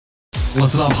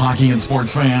Listen up, hockey and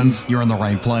sports fans. You're in the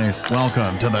right place.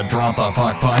 Welcome to the Drop the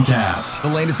Puck Podcast, the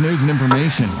latest news and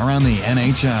information around the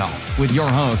NHL, with your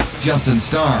hosts, Justin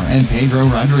Starr and Pedro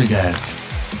Rodriguez.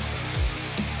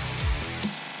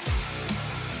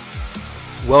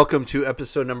 Welcome to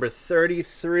episode number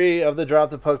 33 of the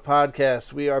Drop the Puck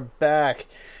Podcast. We are back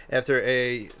after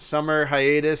a summer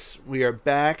hiatus. We are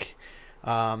back.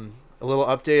 A little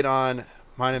update on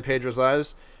mine and Pedro's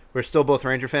lives. We're still both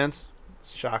Ranger fans.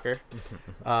 Shocker.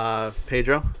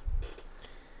 Pedro?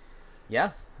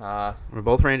 Yeah. We're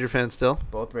both Ranger fans still.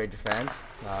 Both Ranger fans.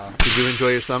 Did you enjoy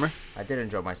your summer? I did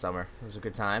enjoy my summer. It was a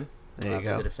good time. There you go.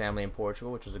 Visited family in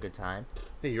Portugal, which was a good time.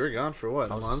 Hey, you were gone for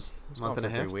what, I was month and a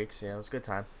gone half? for 3 weeks. Yeah, it was a good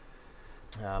time.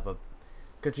 But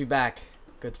good to be back.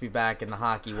 Good to be back in the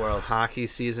hockey world. Hockey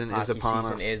season is upon us.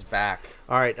 Hockey season is back.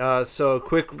 All right, so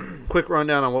quick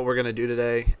rundown on what we're going to do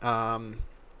today.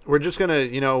 We're just going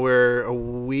to, we're a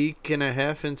week and a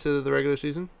half into the regular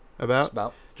season.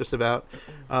 Just about.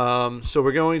 So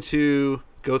we're going to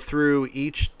go through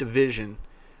each division,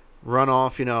 run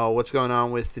off, what's going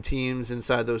on with the teams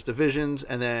inside those divisions,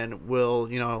 and then we'll,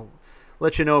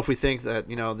 let you know if we think that,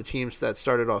 the teams that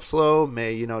started off slow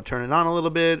may, turn it on a little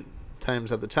bit.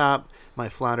 Times at the top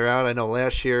might flounder out. I know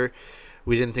last year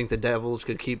we didn't think the Devils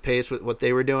could keep pace with what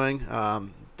they were doing.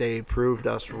 They proved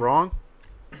us wrong.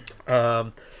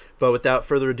 But without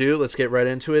further ado, let's get right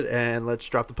into it and let's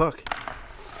drop the puck.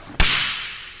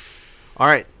 All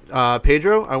right,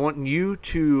 Pedro, I want you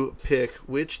to pick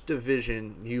which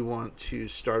division you want to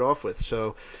start off with.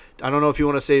 So I don't know if you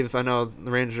want to save, I know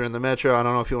the Rangers are in the Metro. I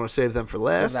don't know if you want to save them for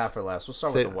last. Save that for last. We'll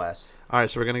start with the West. All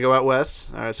right, so we're going to go out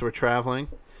west. All right, so we're traveling.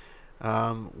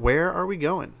 Where are we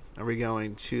going? Are we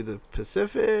going to the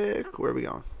Pacific? Where are we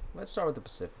going? Let's start with the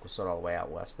Pacific. We'll start all the way out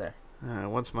west there.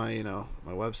 Once my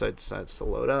my website decides to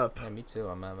load up. Yeah, me too.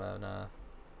 I'm having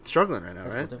struggling right now,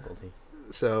 right? difficulty.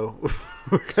 So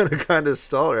we're gonna kind of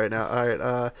stall right now. All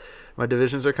right, my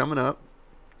divisions are coming up.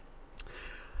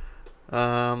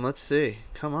 Let's see.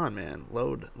 Come on, man.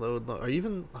 Load. Are you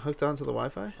even hooked onto the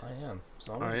Wi-Fi? I am.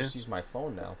 So I'm gonna just use my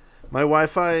phone now. My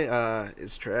Wi-Fi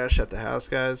is trash at the house,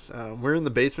 guys. We're in the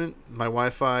basement. My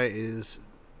Wi-Fi is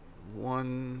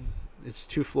it's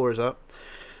 2 floors up.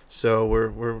 So we're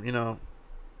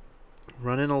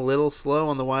running a little slow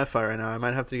on the Wi-Fi right now. I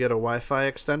might have to get a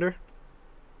Wi-Fi extender.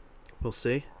 We'll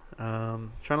see.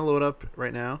 Trying to load up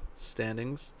right now.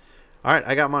 Standings. All right,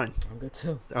 I got mine. I'm good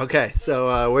too. Okay,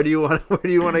 so where do you want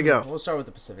to go? We'll start with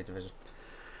the Pacific Division.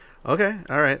 Okay,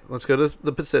 all right. Let's go to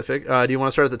the Pacific. Do you want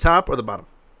to start at the top or the bottom?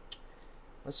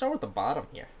 Let's start with the bottom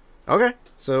here. Okay,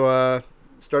 so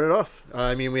start it off.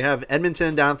 We have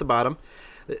Edmonton down at the bottom.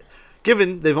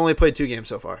 Given they've only played 2 games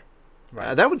so far.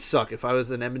 Right. That would suck if I was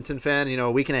an Edmonton fan.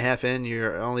 A week and a half in,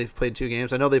 you only played 2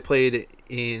 games. I know they played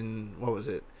in, what was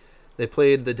it? They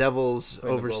played the Devils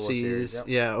overseas. Series, yep.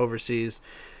 Yeah, overseas.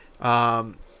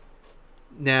 Now,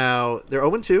 they're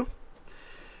 0-2.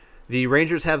 The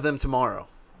Rangers have them tomorrow.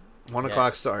 1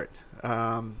 o'clock start.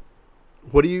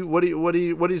 What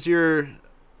is your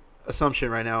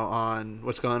assumption right now on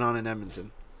what's going on in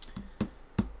Edmonton?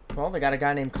 Well, they got a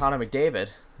guy named Connor McDavid.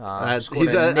 Scored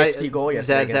a nifty goal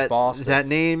yesterday against Boston. That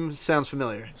name sounds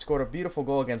familiar. Scored a beautiful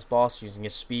goal against Boston using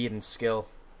his speed and skill,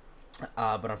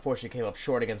 but unfortunately came up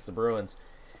short against the Bruins.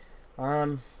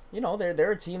 They're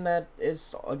a team that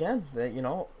is, again,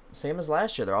 same as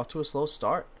last year. They're off to a slow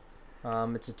start.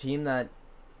 It's a team that,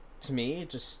 to me,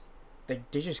 they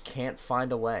just can't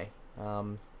find a way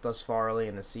thus far early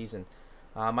in the season.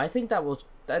 I think that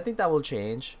will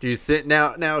change. Do you think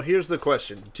now? Here's the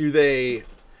question: Do they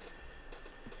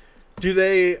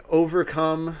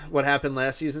overcome what happened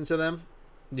last season to them?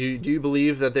 Do you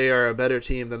believe that they are a better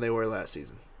team than they were last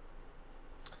season?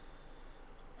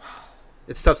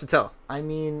 It's tough to tell.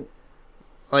 They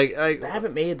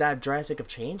haven't made that drastic of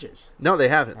changes. No, they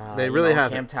haven't. They really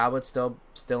haven't. Cam Talbot's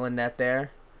still in net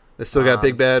there. They still got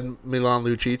big bad Milan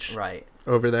Lucic right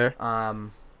over there.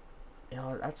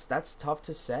 That's tough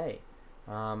to say.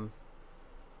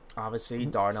 Obviously,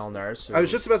 Darnell Nurse. I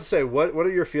was just about to say, what are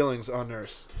your feelings on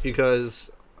Nurse? Because,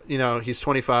 he's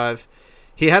 25.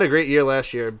 He had a great year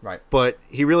last year, right? But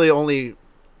he really only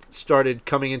started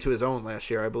coming into his own last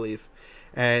year, I believe.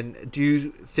 And do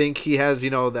you think he has,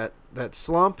 that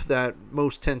slump that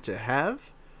most tend to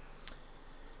have?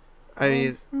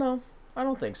 No, I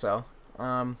don't think so.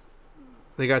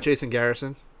 They got Jason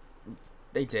Garrison.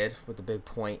 They did with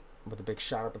the big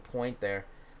shot at the point there.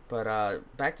 But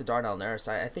back to Darnell Nurse,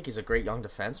 I think he's a great young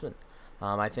defenseman.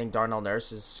 I think Darnell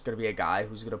Nurse is going to be a guy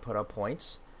who's going to put up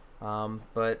points.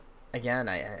 But again,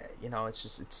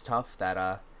 it's tough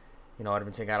that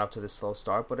Edmonton got up to this slow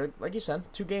start. But like you said,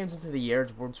 2 games into the year,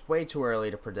 it's way too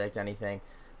early to predict anything.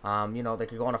 They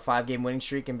could go on a 5-game winning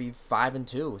streak and be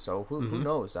 5-2. So who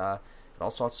knows? It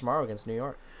all starts tomorrow against New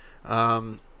York.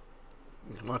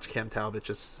 Watch Cam Talbot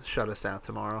just shut us out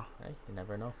tomorrow. Hey, you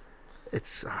never know.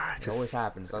 It always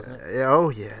happens, doesn't it?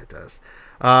 It does.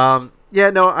 I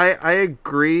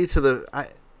agree so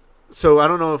I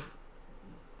don't know if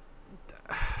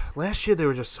last year they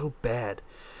were just so bad.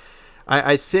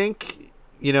 I think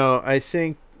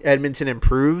Edmonton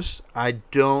improves. I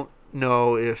don't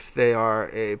know if they are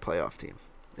a playoff team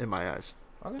in my eyes.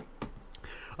 Okay.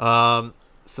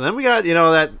 So then we got,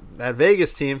 that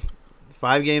Vegas team,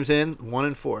 5 games in,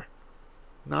 1-4.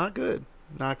 Not good.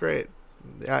 Not great.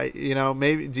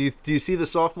 Maybe do you see the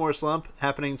sophomore slump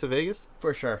happening to Vegas?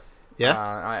 For sure. Yeah,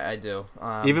 I do.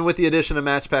 Even with the addition of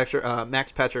Max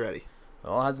Pacioretty.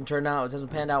 Well, it hasn't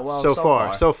panned out well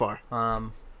so far.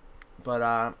 But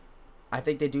I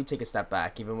think they do take a step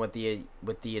back, even with the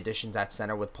additions at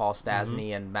center with Paul Stastny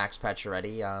and Max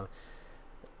Pacioretty.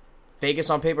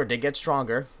 Vegas on paper did get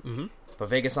stronger, but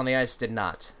Vegas on the ice did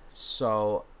not.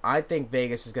 So I think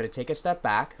Vegas is going to take a step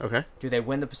back. Okay. Do they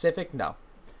win the Pacific? No.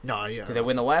 No, yeah. Do they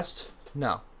win the West?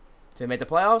 No. Do they make the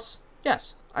playoffs?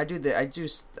 Yes. I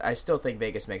still think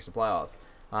Vegas makes the playoffs.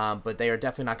 But they are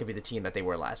definitely not going to be the team that they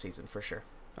were last season, for sure.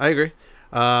 I agree.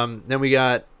 Then we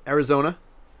got Arizona,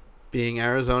 being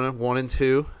Arizona,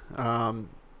 1-2.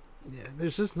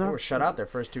 There's just not. They were shut out their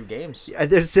first 2 games. Yeah,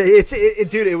 dude,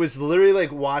 it was literally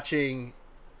like watching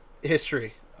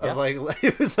history.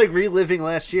 It was like reliving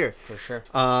last year. For sure.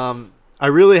 I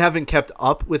really haven't kept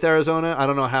up with Arizona. I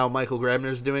don't know how Michael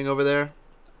Grabner's doing over there.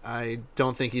 I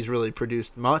don't think he's really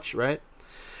produced much, right?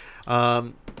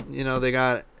 They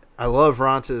got. I love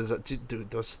Ronce's.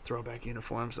 Dude, those throwback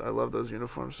uniforms. I love those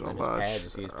uniforms so much.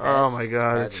 Pads, oh my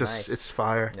god, it's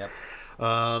fire. Yep.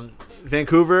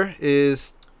 Vancouver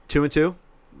is 2-2.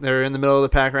 They're in the middle of the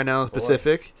pack right now in the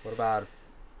Pacific. What about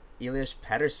Elias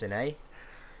Pettersson, eh?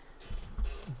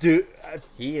 Dude,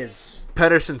 he is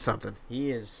Pettersson something.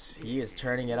 He is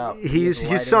turning it up. He's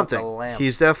something.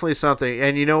 He's definitely something.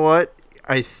 And you know what?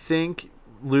 I think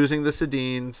losing the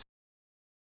Sedins,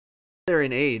 they're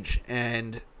in age,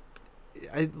 and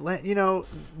they're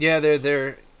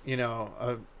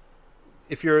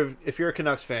if you're a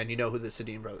Canucks fan, you know who the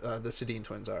Sedin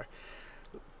twins are.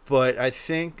 But I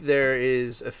think there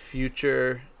is a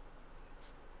future.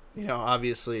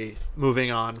 Obviously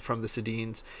moving on from the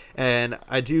Sedins, and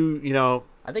I think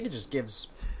it just gives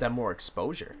them more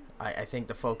exposure. I think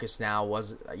the focus now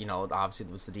was, obviously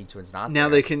it was the D twins not now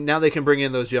there. They can bring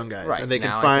in those young guys, right? And they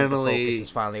now can finally. I think the focus is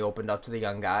finally opened up to the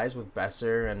young guys with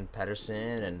Besser and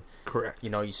Pettersson, and correct.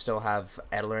 You still have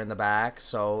Edler in the back,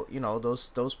 so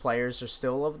those players are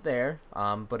still over there.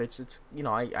 But it's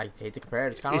I hate to compare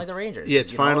it. It's kind of like the Rangers. Yeah,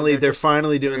 it's finally they're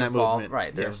finally doing that movement.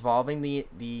 Right, they're involving the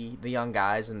young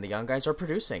guys, and the young guys are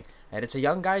producing, and it's a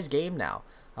young guys game now.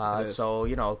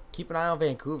 So keep an eye on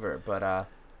Vancouver, but.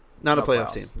 Not a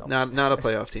playoff team. No. Not a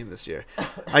playoff team this year.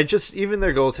 Even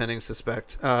their goaltending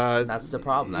suspect. That's the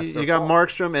problem. That's you got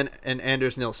Markstrom and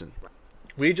Anders Nilsson.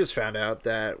 We just found out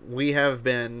that we have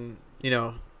been,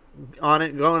 going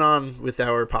on with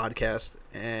our podcast,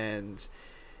 and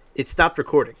it stopped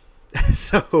recording.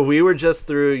 So we were just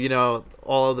through,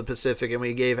 all of the Pacific, and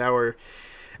we gave our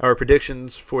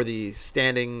predictions for the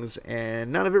standings,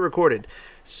 and none of it recorded.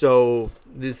 So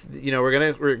this,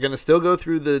 we're gonna still go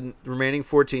through the remaining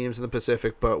 4 teams in the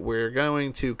Pacific, but we're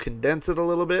going to condense it a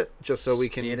little bit just so we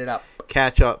can speed it up,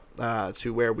 catch up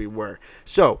to where we were.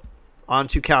 So on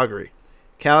to Calgary.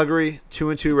 Calgary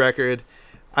 2-2 record.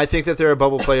 I think that they're a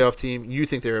bubble playoff team. You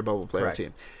think they're a bubble playoff Correct.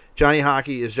 team. Johnny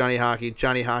Hockey is Johnny Hockey.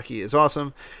 Johnny Hockey is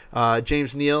awesome.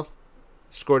 James Neal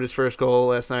scored his first goal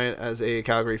last night as a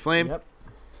Calgary Flame. Yep.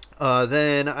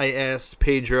 Then I asked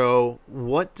Pedro,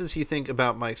 what does he think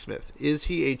about Mike Smith? Is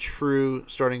he a true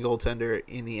starting goaltender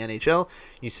in the NHL?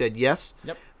 You said yes.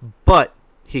 Yep. But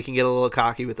he can get a little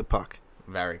cocky with the puck.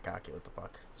 Very cocky with the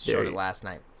puck. Showed it last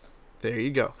night. There you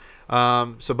go.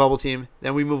 So bubble team.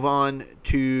 Then we move on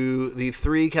to the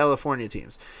 3 California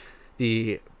teams.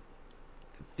 The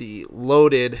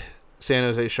loaded San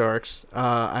Jose Sharks.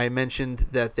 I mentioned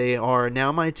that they are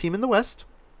now my team in the West.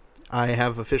 I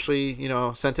have officially,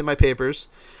 sent in my papers.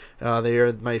 They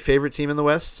are my favorite team in the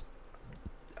West.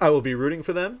 I will be rooting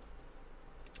for them.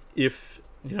 If,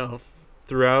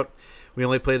 throughout, we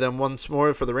only play them once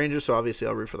more for the Rangers, so obviously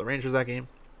I'll root for the Rangers that game.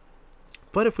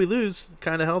 But if we lose, it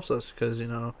kind of helps us because, we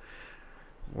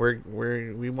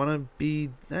want to be.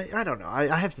 I don't know. I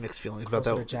have mixed feelings about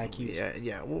that. Jack Hughes.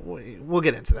 Yeah. We'll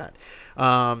get into that.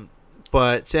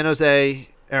 But San Jose,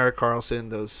 Erik Karlsson,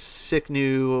 those sick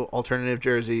new alternative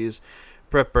jerseys,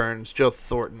 Brett Burns, Joe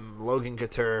Thornton, Logan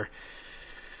Couture,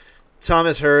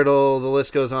 Thomas Hurdle, the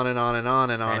list goes on and on and on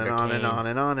and on and on and on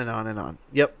and on and on and on.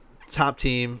 Yep, top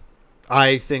team.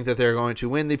 I think that they're going to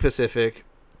win the Pacific.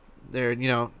 They're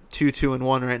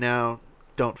 2-2-1 right now.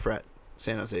 Don't fret,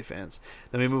 San Jose fans.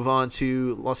 Then we move on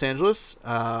to Los Angeles.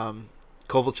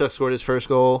 Kovalchuk scored his first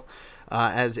goal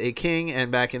as a King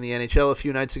and back in the NHL a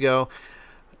few nights ago.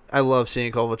 I love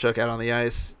seeing Kovalchuk out on the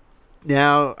ice.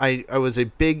 Now, I was a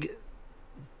big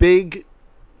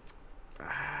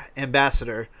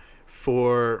ambassador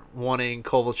for wanting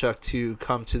Kovalchuk to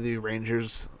come to the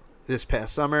Rangers this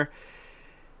past summer.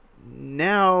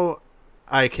 Now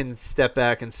I can step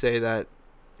back and say that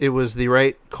it was the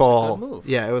right call. It's a good move.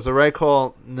 Yeah, it was the right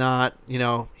call. Not,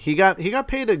 he got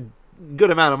paid a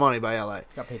good amount of money by LA.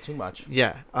 Got paid too much.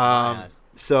 Yeah.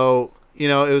 So, it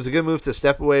was a good move to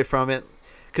step away from it,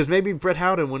 because maybe Brett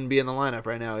Howden wouldn't be in the lineup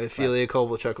right now if Ilya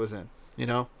Kovalchuk was in,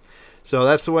 So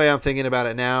that's the way I'm thinking about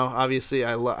it now. Obviously,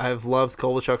 I've loved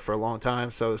Kovalchuk for a long time,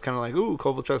 so it's kind of like, ooh,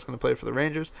 Kovalchuk's going to play for the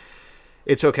Rangers.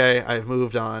 It's okay. I've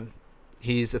moved on.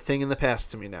 He's a thing in the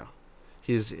past to me now.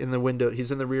 He's in the window.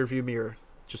 He's in the rearview mirror,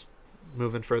 just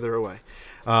moving further away.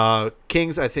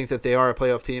 Kings, I think that they are a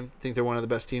playoff team. I think they're one of the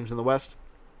best teams in the West.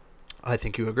 I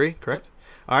think you agree, correct?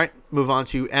 All right, move on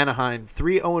to Anaheim,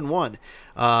 3-0-1.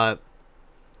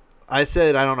 I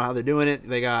said I don't know how they're doing it.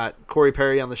 They got Corey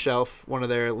Perry on the shelf, one of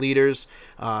their leaders.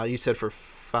 You said for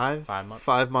 5 months.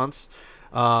 5 months.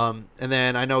 And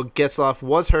then I know Getzlaf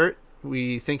was hurt.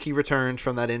 We think he returned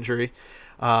from that injury.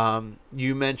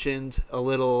 You mentioned a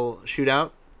little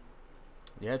shootout.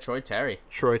 Yeah, Troy Terry.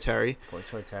 Troy Terry.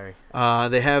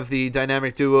 They have the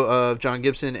dynamic duo of John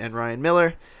Gibson and Ryan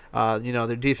Miller.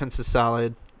 Their defense is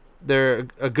solid. They're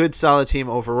a good, solid team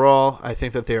overall. I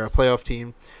think that they're a playoff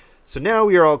team. So now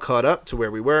we are all caught up to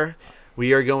where we were.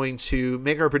 We are going to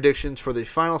make our predictions for the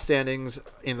final standings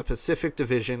in the Pacific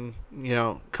Division,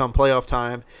 come playoff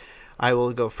time. I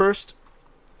will go first.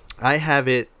 I have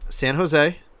it San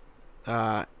Jose,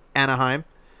 Anaheim,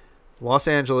 Los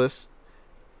Angeles,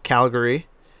 Calgary,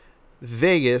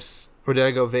 Vegas, or did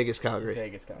I go Vegas, Calgary?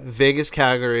 Vegas,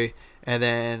 Calgary, and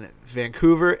then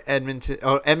Vancouver,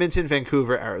 Edmonton,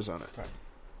 Vancouver, Arizona. Right.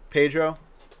 Pedro,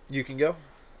 you can go.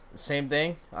 Same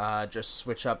thing. Just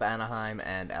switch up Anaheim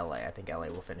and LA. I think LA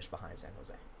will finish behind San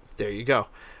Jose. There you go.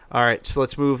 All right, so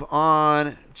let's move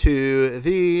on to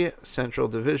the Central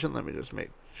Division. Let me just make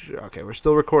sure. Okay, we're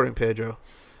still recording, Pedro.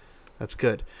 That's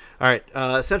good. All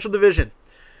right, Central Division.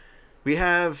 We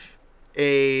have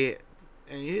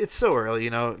it's so early,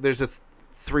 there's a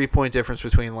 3-point difference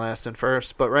between last and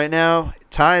first. But right now,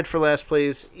 tied for last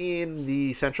place in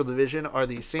the Central Division are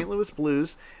the St. Louis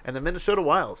Blues and the Minnesota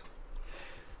Wild.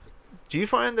 Do you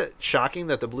find that shocking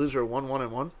that the Blues are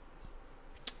 1-1-1?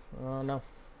 No.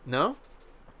 No?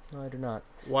 No, I do not.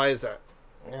 Why is that?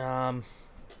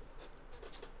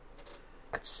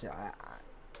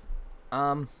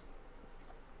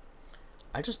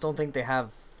 I just don't think they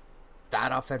have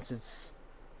that offensive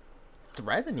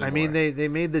threat anymore. I mean, they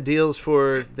made a deal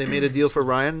for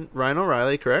Ryan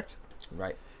O'Reilly, correct?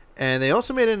 Right. And they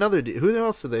also made another deal. Who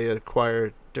else did they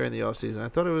acquire during the offseason? I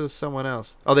thought it was someone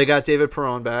else. Oh, they got David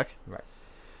Perron back. Right.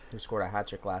 Who scored a hat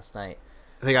trick last night.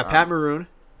 They got Pat Maroon.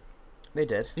 They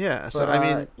did. Yeah. But, so I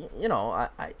mean,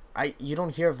 you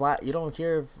don't hear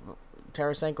of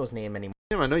Tarasenko's name anymore.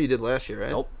 I know you did last year,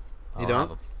 right? Nope. You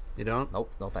don't? You don't?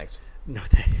 Nope. No thanks. No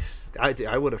thanks.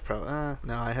 I would have probably.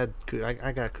 No, I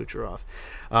got Kucherov.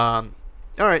 All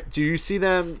right. Do you see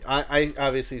them? I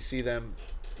obviously see them.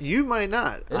 You might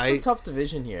not. It's a tough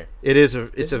division here. It is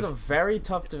This is a very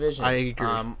tough division. I agree.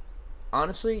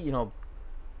 Honestly,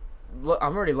 look,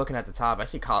 I'm already looking at the top. I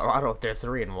see Colorado. They're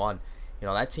 3-1.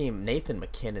 That team. Nathan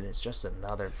McKinnon is just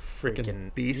another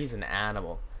freaking beast. He's an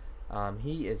animal.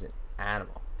 He is an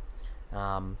animal.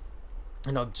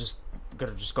 Just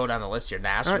gonna go down the list here.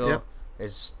 Nashville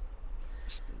is.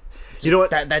 You know what?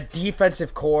 That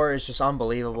defensive core is just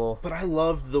unbelievable. But I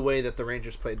loved the way that the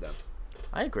Rangers played them.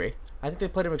 I agree. I think they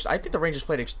played him. I think the Rangers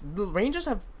played. The Rangers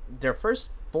have their first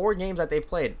 4 games that they've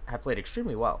played have played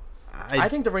extremely well. I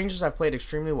think the Rangers have played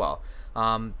extremely well.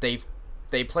 They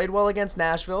played well against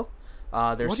Nashville.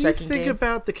 What do you think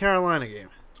about the Carolina game?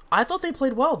 I thought they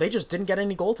played well. They just didn't get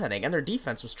any goaltending, and their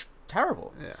defense was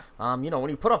terrible. Yeah. When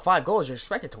you put up 5 goals, you're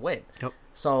expected to win. Yep.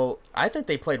 So I think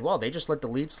they played well. They just let the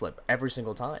lead slip every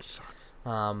single time.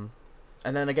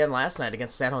 And then again last night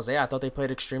against San Jose, I thought they played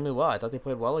extremely well. I thought they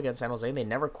played well against San Jose, and they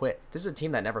never quit. This is a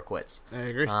team that never quits. I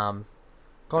agree. Going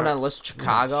down the list,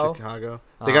 Chicago.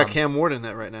 They got Cam Ward in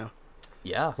that right now.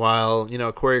 Yeah. While,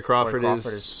 Corey Crawford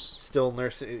Crawford is still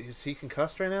nursing. Is he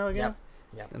concussed right now again?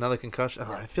 Yep. Another concussion.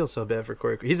 Oh, I feel so bad for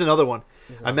Corey. He's another one.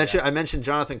 I mentioned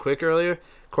Jonathan Quick earlier.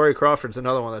 Corey Crawford's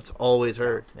another one that's always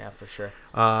hurt. Yeah, for sure.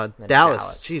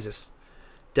 Dallas. Jesus.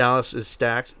 Dallas is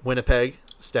stacked. Winnipeg,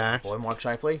 stacked. Boy, Mark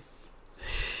Scheifele.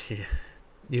 Yeah.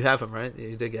 You have him, right?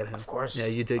 You did get him. Of course. Yeah,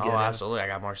 you did get him. Oh, absolutely. I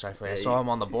got Mark Scheifele. I saw him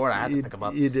on the board. I had to pick him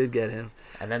up. You did get him.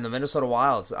 And then the Minnesota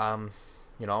Wilds.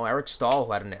 Eric Stahl,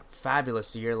 who had a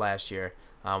fabulous year last year.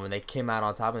 When they came out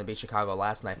on top and they beat Chicago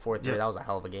last night 4-3, that was a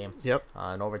hell of a game. Yep.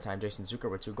 In overtime, Jason Zucker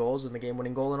with 2 goals and the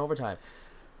game-winning goal in overtime.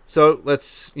 So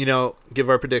let's, give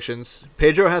our predictions.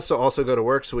 Pedro has to also go to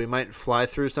work, so we might fly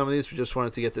through some of these. We just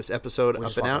wanted to get this episode up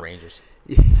and out. The Rangers.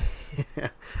 Yeah.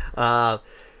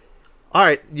 All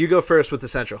right, you go first with the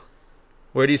Central.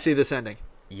 Where do you see this ending?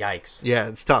 Yikes. Yeah,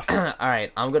 it's tough. All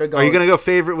right, I'm going to go. Are you going to go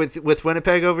favorite with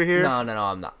Winnipeg over here? No,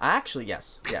 I'm not. Actually,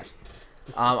 yes.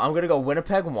 I'm going to go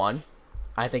Winnipeg 1.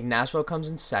 I think Nashville comes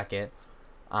in 2nd.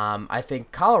 I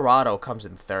think Colorado comes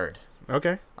in 3rd.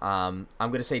 Okay. I'm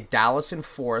going to say Dallas in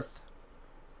 4th.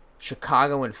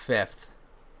 Chicago in 5th.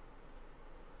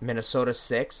 Minnesota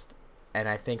 6th. And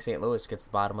I think St. Louis gets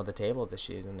the bottom of the table this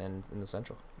season and in the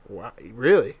Central. Wow,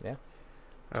 really? Yeah.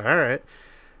 All right.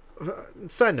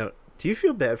 Side note, do you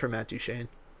feel bad for Matt Duchene?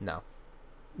 No.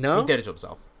 No? He did it to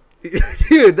himself.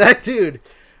 Dude, that dude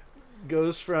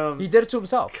goes from... He did it to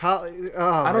himself. I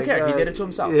don't care. God. He did it to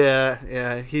himself. Yeah.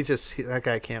 That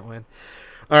guy can't win.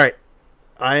 All right.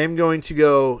 I am going to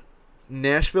go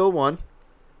Nashville 1.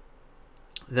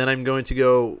 Then I'm going to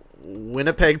go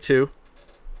Winnipeg 2.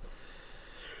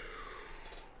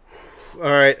 All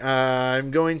right.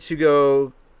 I'm going to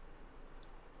go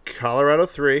Colorado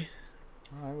 3.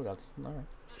 All right. All right.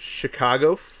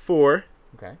 Chicago 4.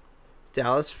 Okay.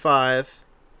 Dallas 5.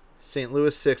 St.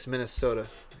 Louis 6. Minnesota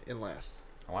in last.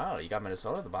 Wow, you got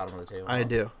Minnesota at the bottom of the table. I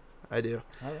do. All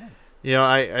right.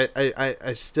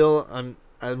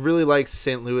 I really like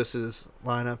St. Louis's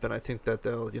lineup, and I think that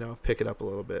they'll pick it up a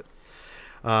little bit.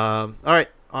 All right,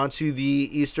 on to the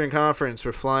Eastern Conference.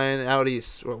 We're flying out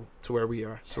east, well, to where we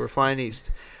are. So we're flying east.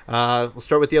 We'll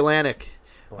start with the Atlantic.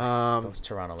 Boy, those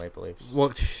Toronto Maple Leafs.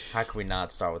 Well, how can we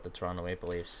not start with the Toronto Maple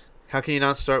Leafs? How can you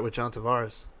not start with John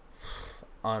Tavares?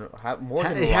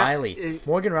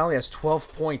 Morgan Riley has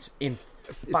 12 points in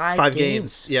 5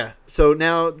 games. Yeah. So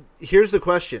now here's the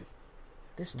question.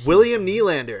 William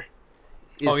Nylander.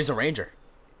 He's a Ranger.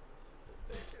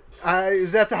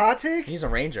 Is that the hot take? He's a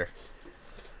Ranger.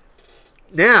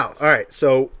 Now, all right.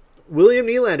 So William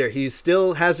Nylander, he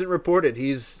still hasn't reported.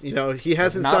 He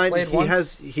hasn't signed.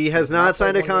 He has not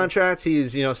signed a contract.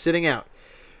 He's sitting out.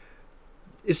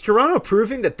 Is Toronto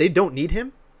proving that they don't need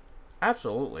him?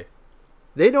 Absolutely.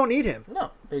 They don't need him. No,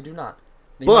 they do not.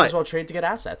 They might as well trade to get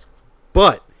assets.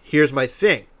 But here's my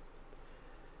thing.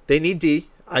 They need D.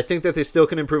 I think that they still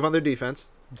can improve on their defense.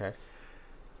 Okay.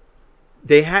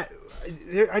 I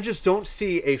just don't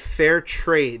see a fair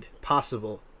trade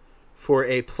possible for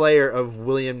a player of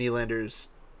William Nylander's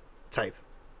type.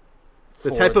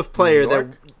 The type of player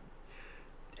that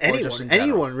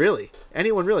anyone really.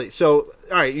 So,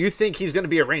 all right, you think he's going to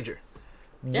be a Ranger?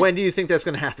 Yeah. When do you think that's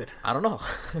going to happen? I don't know.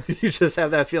 You just have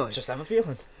that feeling. Just have a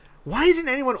feeling. Why isn't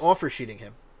anyone offer sheeting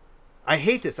him? I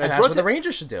hate this. That's what the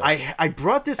Rangers should do. I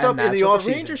brought this up in the offseason. That's what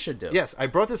the Rangers should do. Yes, I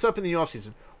brought this up in the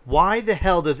offseason. Why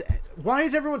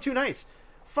is everyone too nice?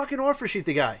 Fucking offer sheet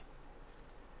the guy.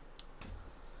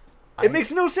 It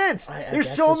makes no sense.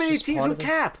 There's so many teams with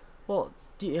cap. Well,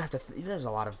 there's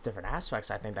a lot of different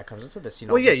aspects I think that comes into this.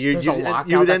 Well, yeah, you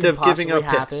would end up giving up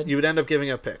picks. You would end up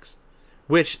giving up picks.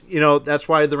 Which, that's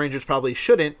why the Rangers probably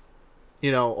shouldn't,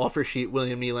 offer sheet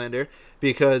William Nylander,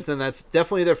 because then that's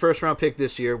definitely their first-round pick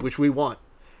this year, which we want.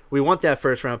 We want that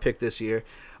first-round pick this year.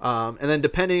 And then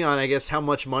depending on, I guess, how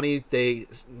much money they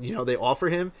offer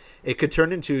him, it could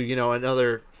turn into,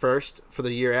 another first for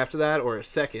the year after that or a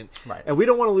second. Right. And we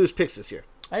don't want to lose picks this year.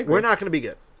 I agree. We're not going to be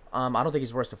good. I don't think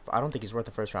he's worth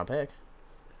the first-round pick.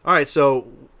 All right, so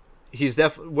he's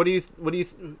definitely.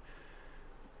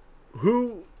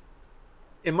 Who?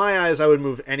 In my eyes, I would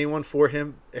move anyone for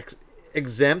him,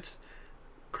 exempt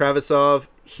Kravitsov,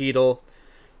 Hedl,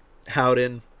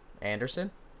 Howden,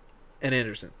 Anderson.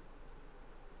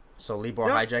 So Libor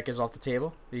Hajek is off the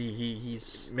table.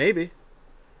 He's maybe.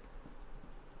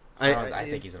 I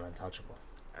think he's an untouchable.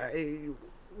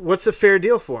 What's a fair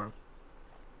deal for him?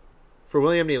 For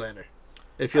William Nylander,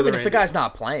 if the guy's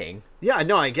not playing. Yeah,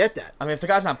 no, I get that. I mean, if the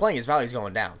guy's not playing, his value's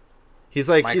going down. He's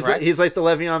like the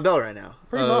Le'Veon Bell right now.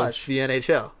 Pretty much. The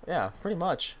NHL. Yeah, pretty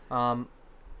much. To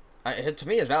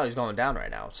me, his value's going down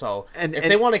right now. So if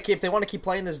they want to keep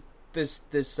playing this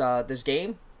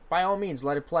game, by all means,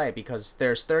 let it play, because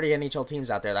there's 30 NHL teams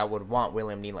out there that would want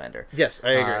William Nylander. Yes,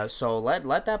 I agree. So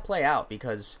let that play out,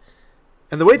 because...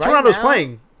 And the way Toronto's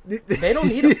playing... They don't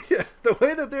need him. The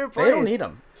way that they're playing... They don't need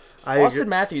him. Austin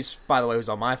Matthews, by the way, who's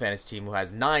on my fantasy team, who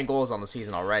has 9 goals on the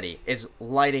season already, is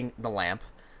lighting the lamp.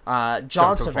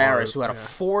 John Tavares, who had a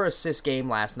 4-assist game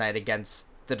last night against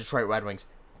the Detroit Red Wings,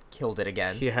 killed it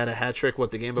again. He had a hat trick,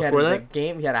 the game before that?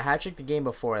 He had a hat trick the game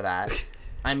before that.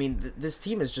 I mean, this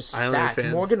team is just stacked.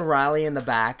 Morgan Rielly in the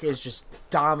back is just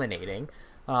dominating.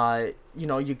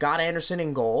 You got Anderson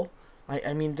in goal.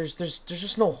 I mean, there's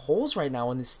just no holes right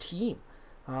now in this team.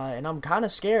 And I'm kind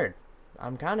of scared.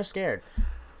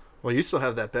 Well, you still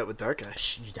have that bet with Dark Guy.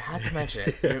 You had to mention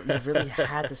it. You really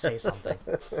had to say something.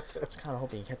 I was kind of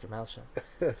hoping you kept your mouth shut.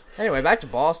 Anyway, back to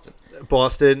Boston.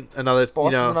 Boston's another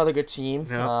good team.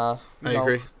 Yeah, I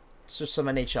agree. It's just some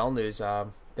NHL news.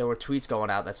 There were tweets going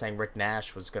out that saying Rick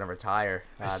Nash was going to retire.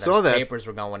 I saw that. Papers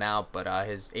were going out, but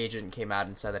his agent came out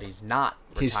and said that he's not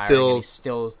retiring. He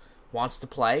still wants to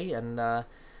play, and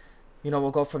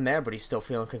we'll go from there. But he's still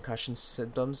feeling concussion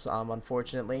symptoms,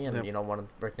 unfortunately. And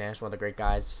Rick Nash, one of the great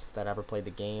guys that ever played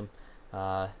the game.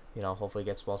 Hopefully he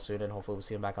gets well soon, and hopefully we'll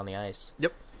see him back on the ice.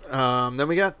 Yep. Then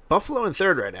we got Buffalo in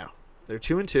third right now. They're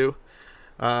 2-2.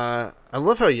 I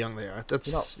love how young they are.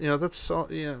 That's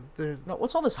all. Yeah.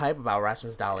 What's all this hype about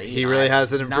Rasmus Dahlin? He really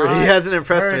hasn't impressed. He hasn't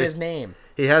impressed me. His name.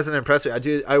 He hasn't impressed me.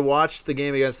 I watched the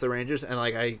game against the Rangers, and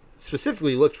I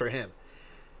specifically looked for him.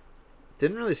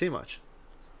 Didn't really see much.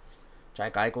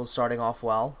 Jack Eichel's starting off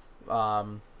well.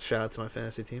 Shout out to my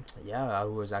fantasy team. Yeah,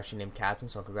 who was actually named captain,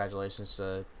 so congratulations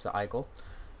to Eichel.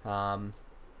 Back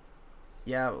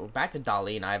to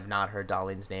Dahlin. I have not heard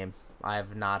Dahlin's name. I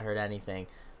have not heard anything.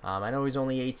 I know he's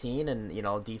only 18,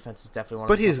 and defense is definitely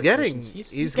one of the toughest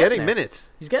positions. He's getting minutes.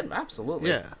 He's getting absolutely,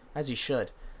 yeah, as he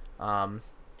should.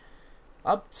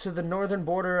 Up to the northern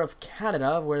border of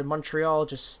Canada, where Montreal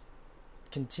just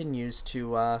continues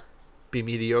to be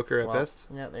mediocre at best.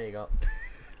 Yeah, there you go.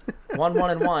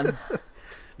 1-1-1.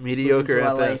 Mediocre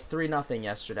at best. 3-0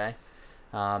 yesterday.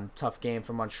 Tough game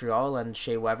for Montreal, and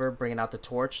Shea Weber bringing out the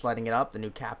torch, lighting it up. The new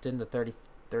captain, the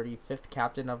 35th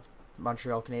captain of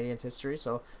Montreal Canadiens history.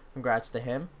 So congrats to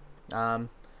him.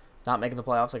 Not making the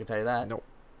playoffs, I can tell you that. Nope.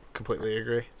 Completely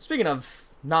agree. Speaking of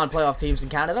non-playoff teams in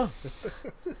Canada.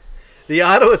 The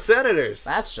Ottawa Senators.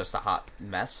 That's just a hot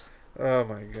mess. Oh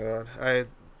my god.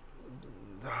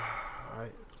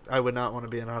 I would not want to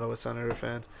be an Ottawa Senator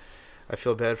fan. I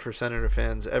feel bad for Senator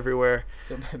fans everywhere. I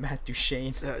feel bad, Matt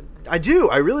Duchene. I do.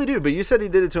 I really do. But you said he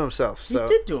did it to himself. So. He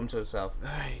did do him to himself.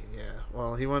 Yeah.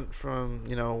 Well, he went from,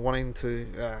 wanting to...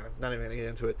 not even going to get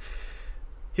into it.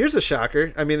 Here's a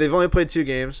shocker. I mean, they've only played 2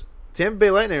 games. Tampa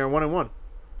Bay Lightning are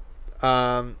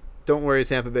 1-1. Don't worry,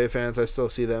 Tampa Bay fans. I still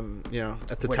see them,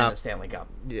 at the winning top. The Stanley Cup.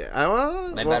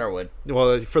 Yeah. They better would.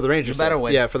 Well, for the Rangers' sake.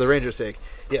 Win. Yeah, for the Rangers' sake.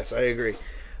 Yes, I agree.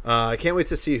 I can't wait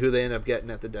to see who they end up getting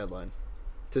at the deadline.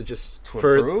 To just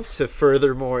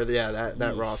further more,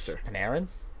 that roster. Panarin?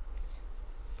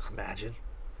 Imagine.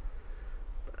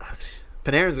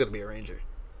 Panarin's going to be a Ranger.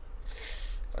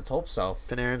 Let's hope so.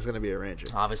 Panarin's going to be a Ranger.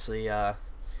 Obviously, there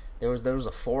was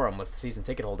a forum with season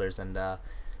ticket holders, and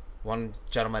one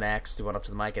gentleman went up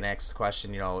to the mic and asked the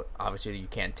question, obviously you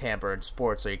can't tamper in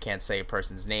sports, so you can't say a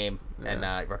person's name and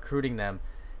recruiting them.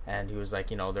 And he was like,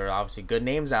 there are obviously good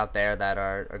names out there that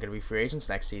are going to be free agents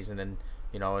next season, and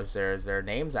is there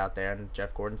names out there? And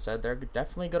Jeff Gordon said they're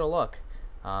definitely going to look.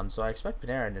 So I expect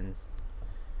Panarin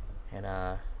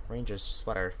and Rangers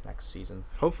sweater next season.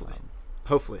 Hopefully.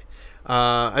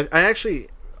 I actually,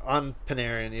 on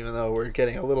Panarin, even though we're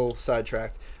getting a little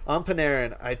sidetracked, on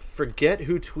Panarin, I forget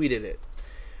who tweeted it,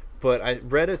 but I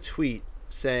read a tweet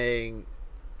saying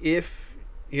if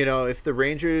the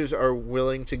Rangers are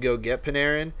willing to go get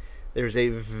Panarin, there's a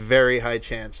very high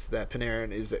chance that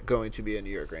Panarin is going to be a New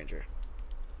York Ranger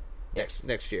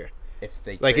next year. If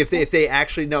they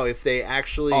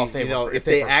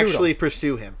actually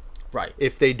pursue him. Right.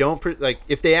 If they don't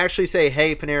if they actually say,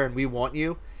 "Hey Panarin, we want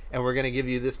you and we're going to give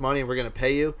you this money and we're going to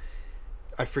pay you."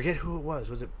 I forget who it was.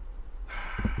 Was it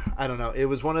I don't know. It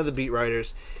was one of the beat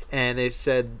writers, and they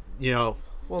said, well,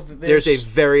 there's a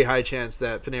very high chance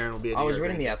that Panarin will be a New York Ranger. I was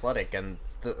reading The Athletic, and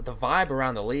the vibe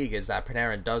around the league is that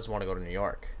Panarin does want to go to New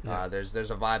York. Yeah. There's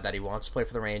a vibe that he wants to play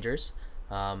for the Rangers.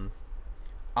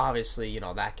 Obviously,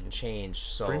 that can change.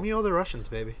 So bring me all the Russians,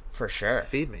 baby. For sure.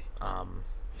 Feed me.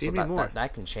 Feed me more.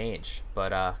 That can change.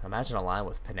 But imagine a line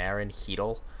with Panarin,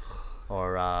 Hedl,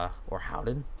 or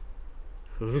Howden.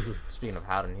 Speaking of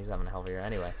Howden, he's having a hell of a year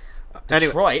anyway.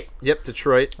 Detroit. Yep,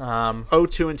 Detroit.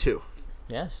 2-2.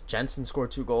 Yeah, Jensen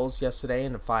scored 2 goals yesterday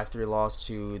in a 5-3 loss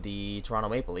to the Toronto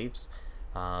Maple Leafs.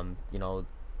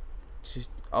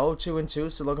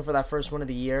 2-2, so looking for that first win of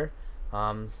the year.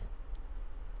 Yeah,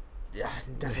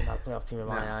 definitely not a playoff team in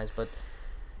my eyes, but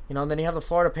and then you have the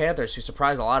Florida Panthers, who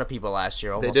surprised a lot of people last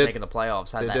year, almost making the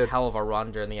playoffs. Had that hell of a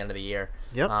run during the end of the year.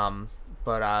 Yep.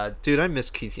 But dude, I miss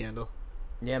Keith Yandel.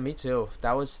 Yeah, me too.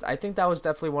 I think that was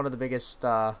definitely one of the biggest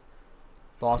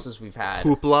losses we've had.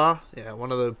 Hoopla, yeah,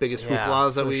 one of the biggest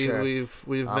hooplas that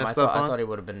we've messed up on. I thought he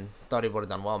would have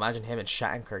done well. Imagine him and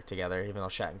Shattenkirk together, even though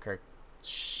Shattenkirk is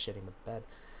shitting the bed.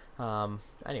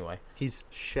 Anyway, he's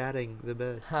shatting the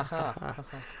bed.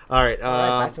 All right,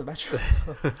 back to the Metro.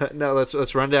 No,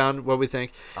 let's run down what we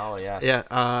think. Oh yes. Yeah.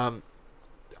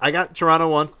 I got Toronto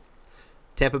 1,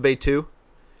 Tampa Bay 2,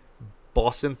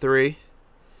 Boston 3.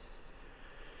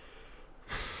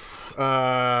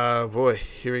 Boy,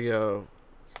 here we go.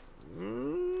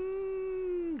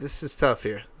 This is tough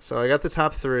here. So I got the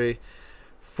top 3.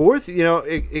 Fourth,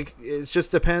 it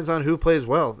just depends on who plays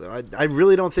well. I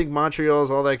really don't think Montreal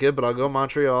is all that good, but I'll go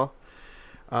Montreal.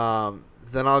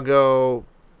 Then I'll go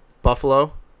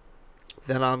Buffalo.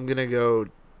 Then I'm going to go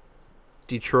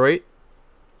Detroit.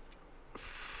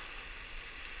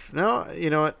 No, you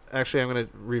know what? Actually, I'm going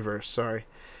to reverse. Sorry.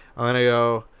 I'm going to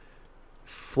go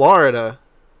Florida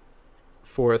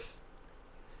 4th,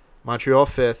 Montreal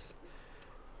 5th,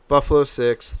 Buffalo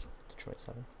 6th,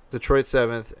 Detroit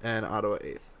 7th, and Ottawa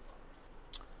 8th.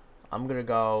 I'm gonna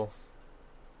go.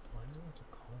 Why do I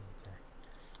keep calling it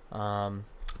there?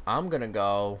 I'm gonna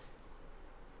go.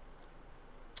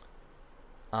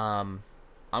 I'm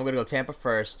gonna go Tampa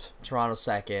 1st, Toronto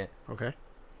 2nd. Okay.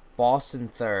 Boston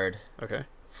 3rd. Okay.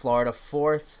 Florida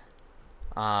 4th.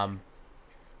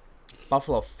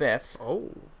 Buffalo 5th.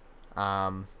 Oh.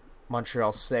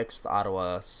 Montreal 6th,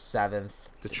 Ottawa 7th.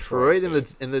 Detroit in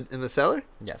the cellar?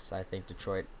 Yes, I think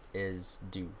Detroit is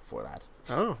due for that.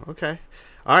 Oh, okay.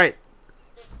 All right.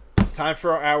 Time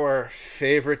for our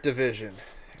favorite division,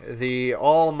 the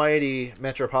almighty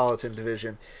Metropolitan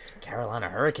Division. Carolina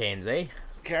Hurricanes, eh?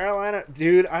 Carolina,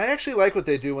 dude, I actually like what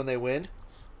they do when they win.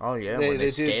 Oh yeah, when they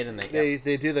skate and they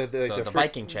do the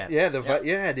Viking chant. Yeah,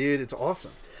 yeah, dude, it's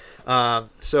awesome.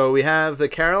 So we have the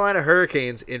Carolina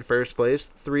Hurricanes in first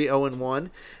place, 3-0-1.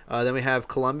 Then we have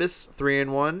Columbus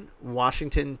 3-1,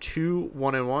 Washington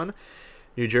 2-1-1,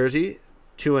 New Jersey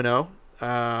 2-0.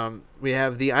 We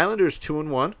have the Islanders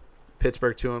 2-1,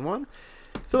 Pittsburgh 2-1,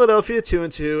 Philadelphia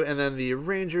 2-2, and then the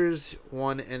Rangers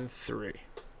 1-3.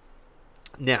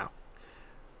 Now,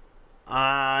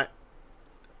 I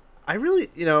really,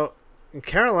 in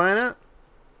Carolina,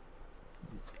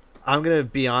 I'm gonna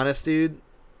be honest, dude.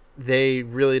 They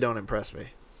really don't impress me.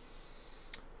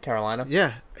 Carolina?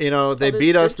 Yeah. They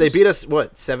beat us. They beat us,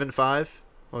 what, 7-5?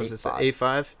 What was it?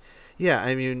 8-5? Yeah,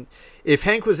 I mean, if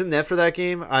Hank was in net for that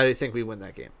game, I think we win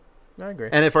that game. I agree.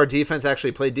 And if our defense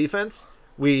actually played defense,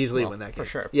 we easily win that game. For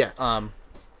sure. Yeah. I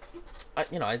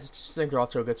just think they're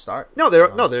off to a good start. No,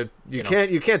 you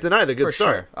can't deny the good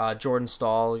start. For sure. Jordan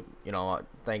Staal,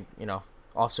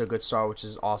 off to a good start, which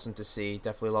is awesome to see.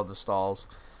 Definitely love the Stalls.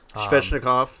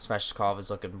 Svechnikov is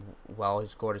looking well. He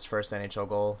scored his first NHL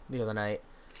goal the other night.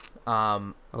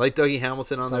 I like Dougie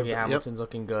Hamilton on there. Dougie Hamilton's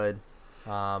looking good.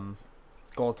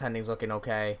 Goaltending's looking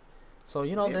okay. So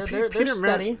they're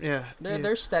steady.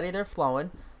 They're steady. They're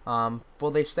flowing.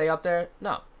 Will they stay up there?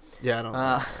 No. Yeah,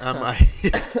 I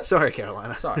don't. Sorry,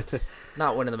 Carolina. Sorry,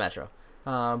 not winning the Metro.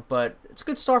 But it's a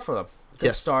good start for them.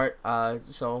 Good start.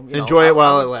 So enjoy it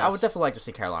while it lasts. I would definitely like to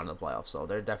see Carolina in the playoffs. So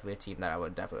they're definitely a team that I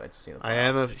would definitely like to see in the playoffs. I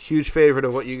am a huge favorite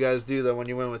of what you guys do though when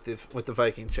you win with the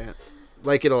Viking chant.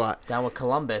 Like it a lot. Down with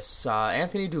Columbus,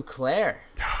 Anthony Duclair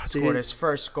scored his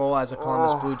first goal as a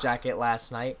Columbus Blue Jacket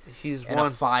last night. He's in a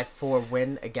 5-4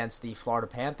 win against the Florida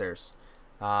Panthers.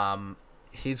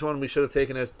 He's one we should have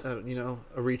taken a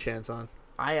rechance on.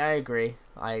 I agree.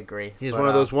 He's one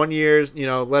of those 1 years,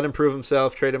 let him prove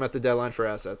himself, trade him at the deadline for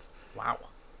assets. Wow.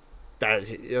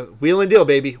 Wheel and deal,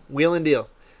 baby. Wheel and deal.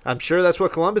 I'm sure that's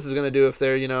what Columbus is going to do if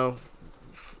they're,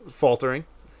 faltering.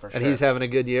 For sure. And he's having a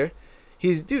good year.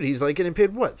 He's like getting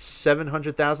paid, what,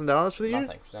 $700,000 for the year?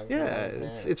 Nothing. Yeah,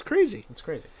 it's crazy. It's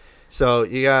crazy. So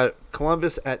you got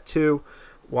Columbus at 2,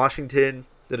 Washington,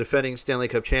 the defending Stanley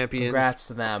Cup champions. Congrats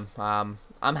to them.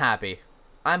 I'm happy.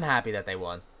 I'm happy that they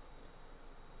won.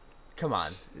 Come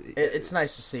on, it's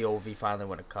nice to see OV finally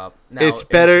win a cup. Now, it's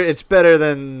better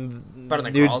than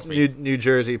New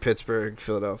Jersey, Pittsburgh,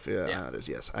 Philadelphia. Yeah.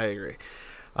 Yes, I agree.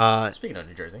 Speaking of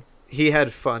New Jersey, he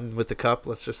had fun with the cup.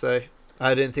 Let's just say,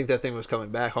 I didn't think that thing was coming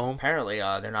back home. Apparently,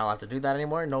 they're not allowed to do that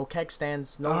anymore. No keg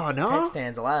stands. Keg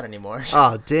stands allowed anymore.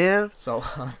 Oh damn! So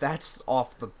that's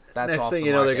off the. That's next off thing the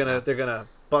you know, market they're gonna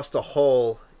bust a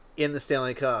hole in the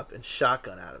Stanley Cup and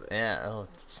shotgun out of it. Yeah,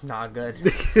 it's not good.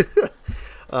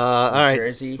 All right,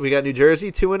 Jersey. We got New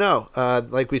Jersey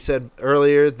 2-0. Like we said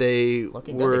earlier, they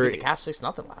looking were. good. They beat the Caps 6-0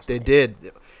 last night. They did,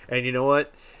 and you know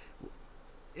what?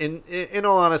 In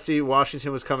all honesty,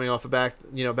 Washington was coming off a back.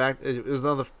 It was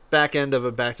on the back end of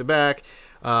a back-to-back.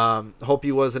 Hope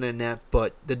wasn't in net,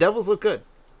 but the Devils look good.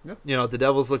 Yeah. The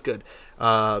Devils look good.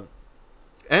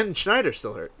 And Schneider's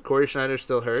still hurt. Corey Schneider's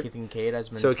still hurt. Keith Kincaid has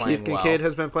been so playing Keith Kincaid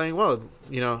has been playing well.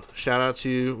 Shout out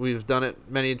to, we've done it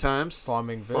many times.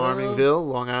 Farmingville,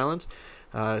 Long Island.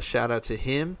 Shout out to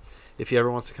him. If he ever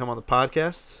wants to come on the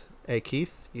podcast, hey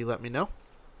Keith, you let me know.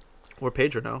 Or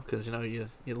Pedro know, because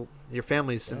your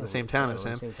family's in the same town as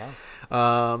him. Same town.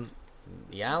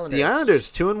 The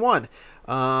Islanders 2-1.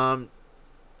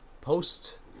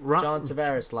 Post John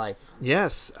Tavares life.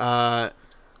 Yes.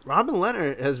 Robin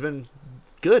Leonard has been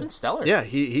good. He's been stellar. Yeah,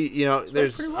 he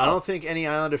there's well. I don't think any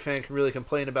Islander fan can really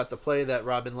complain about the play that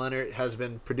Robin Leonard has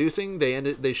been producing.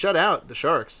 They shut out the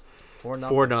Sharks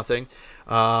 4-0.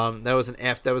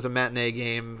 That was a matinee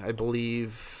game, I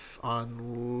believe,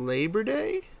 on Labor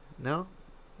Day. No,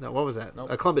 what was that?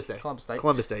 Nope. Columbus Day. Columbus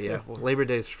Day. Yeah. Well, Labor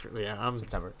Day's I'm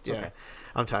September. It's okay.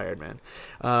 I'm tired, man.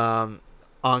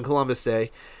 On Columbus Day,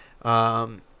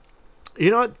 you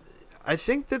know what? I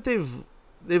think that they've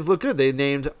looked good. They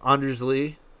named Anders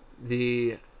Lee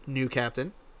the new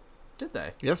captain. Did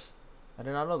they? Yes. I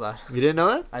did not know that. You didn't know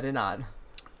that? I did not.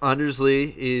 Anders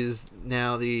Lee is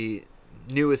now the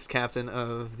newest captain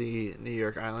of the New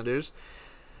York Islanders.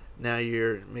 Now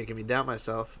you're making me doubt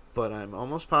myself, but I'm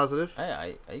almost positive.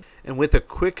 And with a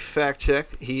quick fact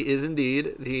check, he is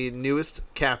indeed the newest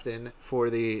captain for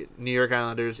the New York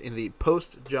Islanders in the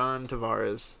post-John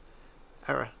Tavares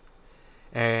era.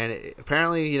 And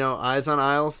apparently, Eyes on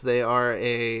Isles, they are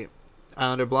a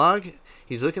Islander blog.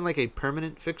 He's looking like a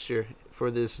permanent fixture for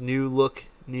this new look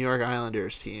New York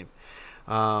Islanders team.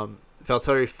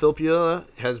 Valtteri Filppula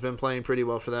has been playing pretty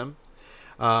well for them.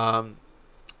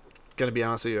 Gonna be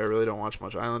honest with you, I really don't watch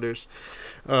much Islanders.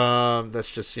 That's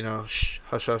just hush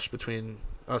hush between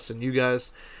us and you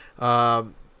guys. But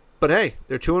hey,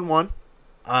 they're 2-1.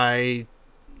 I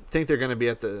think they're gonna be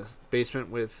at the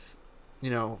basement with,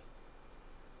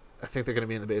 I think they're gonna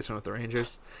be in the basement with the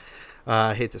Rangers.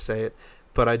 I hate to say it,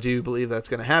 but I do believe that's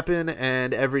gonna happen.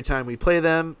 And every time we play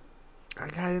them,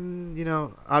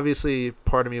 obviously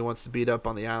part of me wants to beat up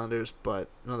on the Islanders, but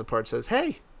another part says,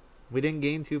 hey, we didn't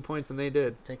gain 2 points and they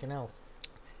did. Take an L.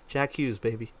 Jack Hughes,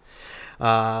 baby.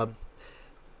 So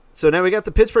now we got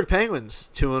the Pittsburgh Penguins,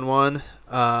 2-1.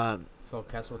 Phil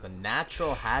Kessel with a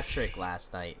natural hat trick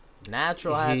last night. Hat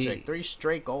trick, 3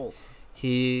 straight goals.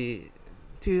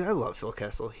 Dude, I love Phil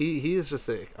Kessel. He is just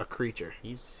a creature.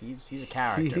 He's a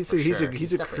character. He's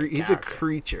a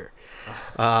creature.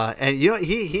 And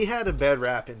he had a bad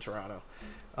rap in Toronto.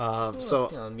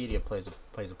 The media plays a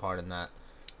part in that.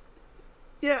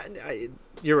 Yeah,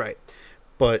 you're right.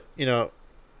 But, I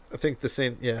think the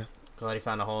same, yeah. Glad he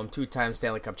found a home. 2-time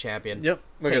Stanley Cup champion. Yep.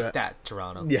 Take that,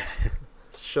 Toronto. Yeah.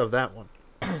 Shove that one.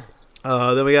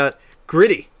 Then we got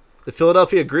Gritty. The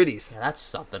Philadelphia Gritties. Yeah, that's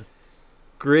something.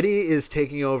 Gritty is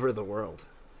taking over the world.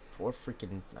 I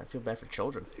feel bad for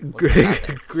children.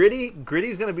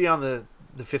 Gritty's going to be on the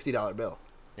 $50 bill.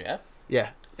 Yeah? Yeah.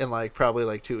 In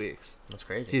probably 2 weeks. That's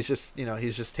crazy. He's just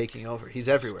taking over. He's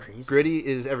everywhere. Gritty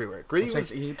is everywhere.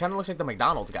 He kind of looks like the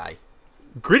McDonald's guy.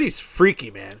 Gritty's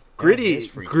freaky, man. Gritty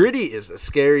is a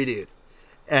scary dude.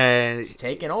 And he's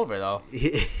taking over though.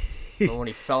 But when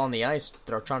he fell on the ice,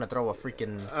 they're trying to throw a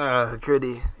freaking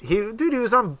Gritty. He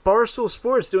was on Barstool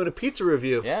Sports doing a pizza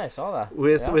review. Yeah, I saw that.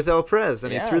 With El Prez,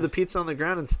 and he threw the pizza on the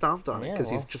ground and stomped on it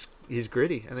because he's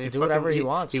gritty. And he can do whatever he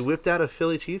wants. He whipped out a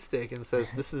Philly cheesesteak and says,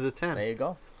 "This is a 10." There you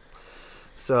go.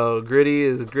 So Gritty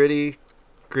is gritty.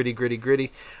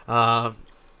 And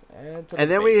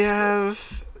then we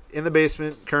have in the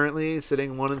basement currently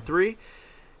sitting 1-3.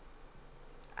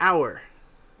 Our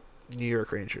New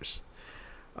York Rangers.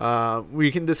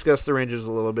 We can discuss the Rangers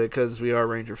a little bit because we are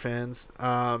Ranger fans.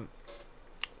 Love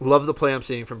the play I'm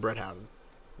seeing from Brett Howden.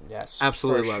 Yes,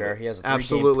 absolutely love sure. it. He has a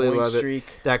absolutely point love streak.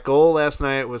 It. That goal last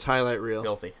night was highlight reel.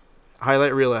 Filthy.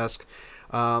 Highlight reel-esque.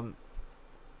 Do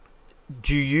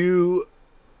you?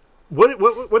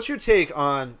 What's your take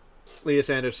on Elias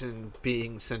Anderson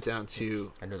being sent down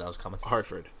to? I knew that was coming.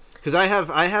 Hartford, because I have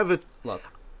a look.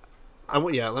 Let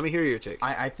me hear your take.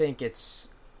 I think it's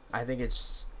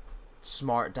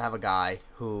smart to have a guy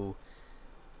who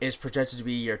is projected to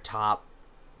be your top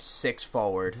 6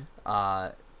 forward,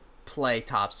 play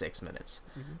top 6 minutes.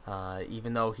 Mm-hmm.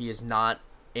 Even though he is not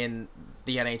in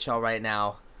the NHL right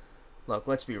now. Look,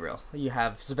 let's be real. You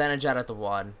have Zibanejad at the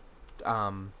 1,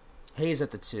 Hayes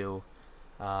at the 2,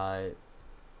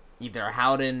 either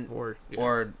Howden or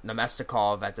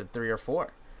Nemestikov at the 3 or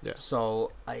 4. Yeah.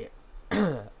 So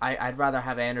I'd rather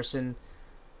have Anderson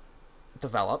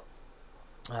develop,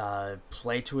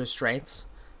 play to his strengths,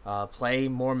 play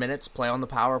more minutes, play on the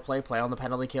power play on the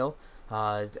penalty kill,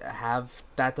 have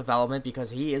that development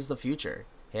because he is the future.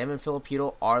 Him and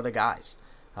Filipino are the guys.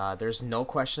 There's no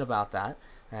question about that.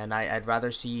 And I'd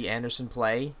rather see Anderson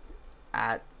play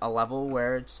at a level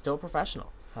where it's still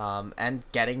professional and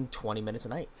getting 20 minutes a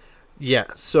night. Yeah,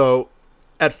 so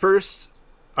at first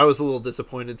I was a little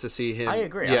disappointed to see him. I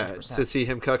agree, 100%. Yeah, to see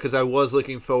him cut because I was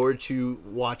looking forward to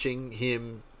watching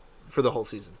him for the whole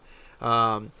season.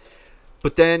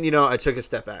 But then, I took a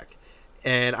step back.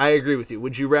 And I agree with you.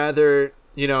 Would you rather,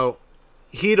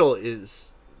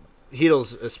 Hedl's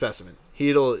a specimen.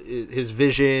 Hedl, his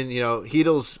vision,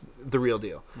 Hedl's the real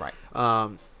deal. Right.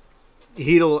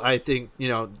 Hedl, I think,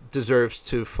 deserves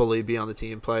to fully be on the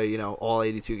team, play, all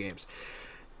 82 games.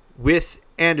 With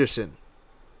Anderson,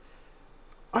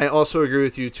 I also agree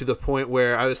with you to the point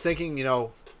where I was thinking,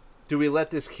 do we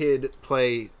let this kid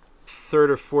play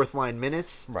third or fourth line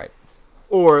minutes? Right.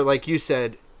 Or, like you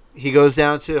said, he goes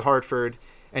down to Hartford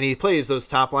and he plays those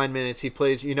top line minutes. He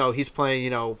plays, he's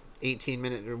playing, 18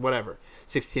 minutes or whatever,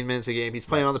 16 minutes a game. He's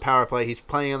playing on the power play. He's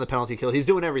playing on the penalty kill. He's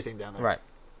doing everything down there. Right.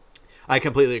 I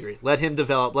completely agree. Let him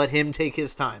develop. Let him take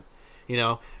his time.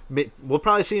 We'll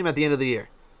probably see him at the end of the year.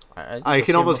 I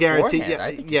can almost guarantee.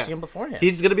 I think you'll see him beforehand.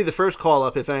 He's going to be the first call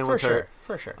up if anyone's hurt.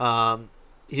 For sure.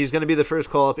 He's going to be the first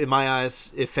call up in my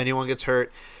eyes if anyone gets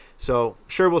hurt. So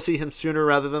sure, we'll see him sooner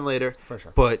rather than later. For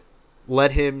sure. But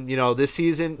let him. This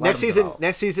season, next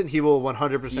season, he will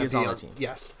 100% be on the team.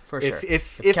 Yes, for sure.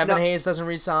 If Kevin Hayes doesn't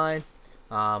resign,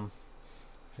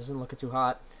 doesn't look too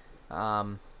hot.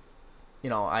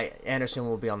 Anderson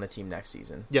will be on the team next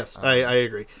season. Yes, I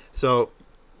agree. So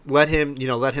let him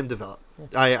develop.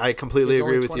 Yeah. I completely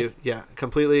agree with you. Yeah,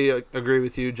 completely agree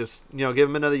with you. Just, give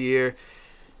him another year.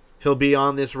 He'll be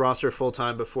on this roster full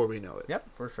time before we know it. Yep,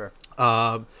 for sure.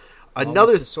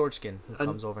 Another Sorchkin who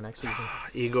comes over next season.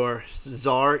 Igor.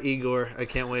 I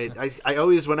can't wait. I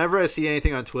always, whenever I see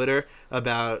anything on Twitter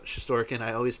about Shesterkin,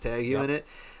 I always tag you in it.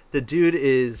 The dude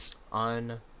is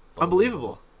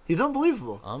unbelievable. He's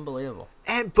unbelievable.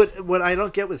 But what I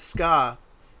don't get with Ska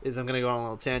is, I'm going to go on a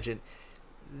little tangent.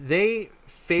 They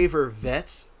favor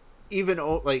vets, even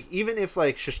if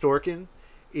Shesterkin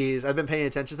is, I've been paying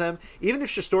attention to them. Even if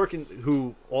Shesterkin,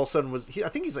 who all of a sudden I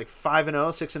think he's 5-0,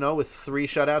 6-0 with 3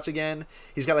 shutouts again.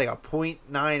 He's got a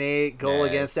 .98 goal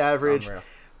against average.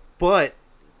 But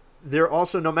they're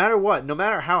also, no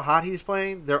matter how hot he's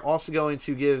playing, they're also going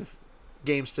to give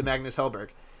games to Magnus Hellberg,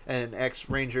 an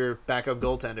ex-Ranger backup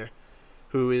goaltender,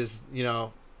 who is,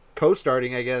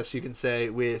 co-starting, I guess you can say,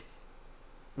 with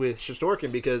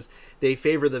Shesterkin because they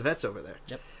favor the vets over there.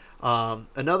 Yep.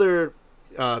 Another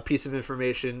piece of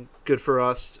information good for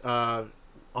us on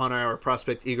our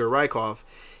prospect Igor Rykov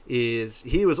is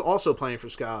he was also playing for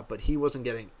Ska, but he wasn't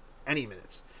getting any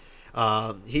minutes.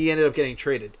 He ended up getting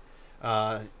traded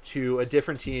to a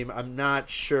different team. I'm not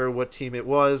sure what team it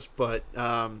was, but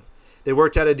they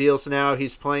worked out a deal, so now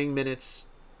he's playing minutes.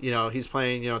 He's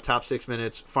playing top 6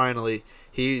 minutes finally.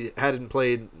 He hadn't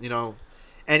played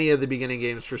any of the beginning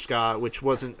games for Ska, which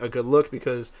wasn't a good look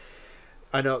because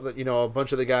I know that a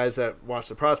bunch of the guys that watch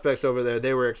the prospects over there,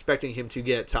 they were expecting him to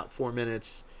get top 4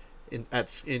 minutes in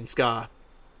Ska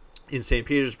in St.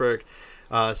 Petersburg.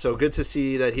 So good to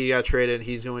see that he got traded.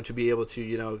 He's going to be able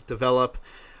to develop.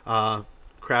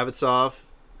 Kravitsov,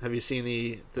 have you seen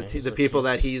the people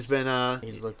that he's been?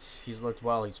 He's looked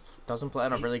well. He doesn't play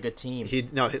on a really good team.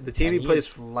 The team he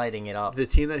plays, lighting it up. The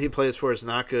team that he plays for is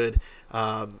not good.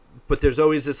 But there's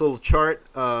always this little chart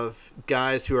of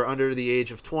guys who are under the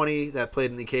age of 20 that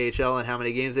played in the KHL and how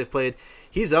many games they've played.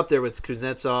 He's up there with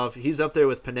Kuznetsov. He's up there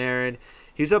with Panarin.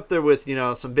 He's up there with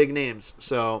some big names.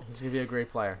 So he's gonna be a great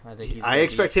player. I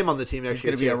expect him on the team next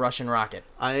year. He's gonna be a Russian rocket.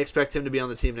 I expect him to be on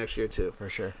the team next year too. For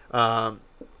sure.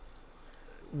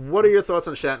 What are your thoughts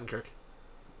on Shattenkirk?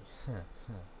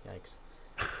 Yikes.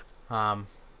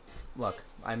 Look,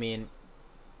 I mean,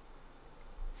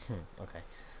 okay.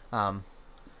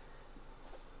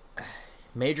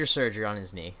 Major surgery on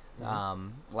his knee.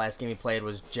 Last game he played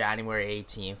was January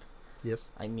 18th. Yes.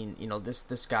 I mean,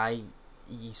 this guy,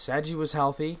 he said he was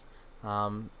healthy.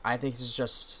 I think it's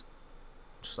just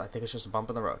I think it's just a bump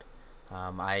in the road.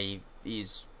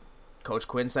 Coach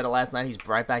Quinn said it last night. He's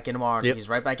right back in tomorrow. Yep. He's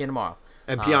right back in tomorrow.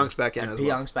 And Pionk's back in as well.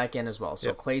 Pionk's back in as well. So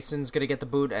yep. Claeson's going to get the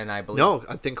boot, and I believe... No,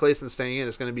 I think Claeson's staying in.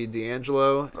 It's going to be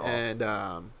D'Angelo and...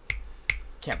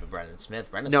 Can't be Brendan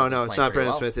Smith. No, it's not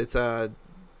Brendan Smith. It's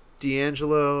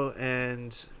D'Angelo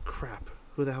and... Crap.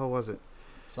 Who the hell was it?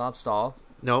 It's not Stahl.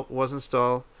 No, it wasn't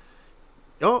Stahl.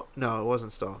 Oh no, it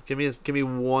wasn't Stahl. Give me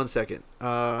 1 second.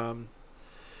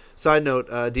 Side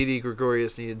note: Didi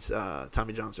Gregorius needs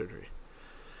Tommy John surgery,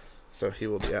 so he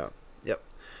will be out. Yep.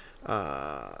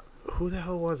 Who the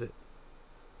hell was it?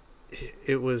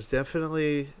 It was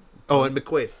definitely. Oh, and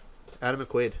McQuaid. Adam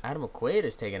McQuaid. Adam McQuaid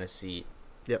is taking a seat.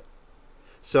 Yep.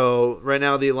 So right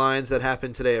now the lines that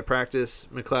happened today at practice,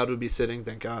 McLeod would be sitting,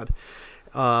 thank God.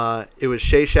 It was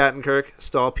Shea Shattenkirk,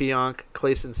 Stahl Pionk,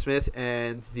 Clayson Smith,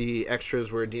 and the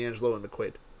extras were D'Angelo and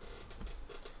McQuaid.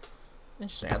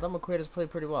 Interesting. I thought McQuaid has played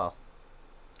pretty well.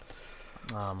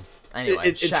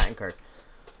 Anyway, Shattenkirk.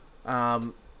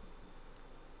 I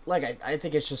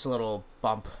think it's just a little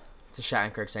bump to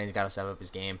Shattenkirk saying he's got to step up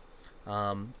his game.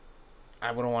 I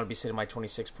wouldn't want to be sitting my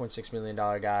 $26.6 million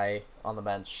guy on the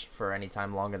bench for any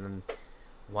time longer than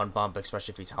one bump,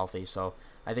 especially if he's healthy. So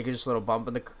I think it's just a little bump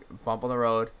on the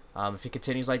road. If he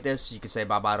continues like this, you could say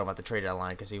bye-bye to him at the trade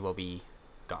deadline because he will be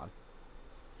gone.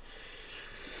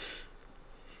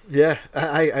 Yeah,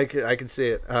 I can see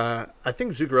it. I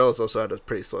think Zuccarello's also had a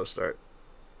pretty slow start.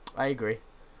 I agree.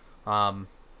 The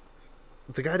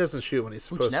guy doesn't shoot when he's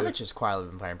supposed to. Buchnevich has quietly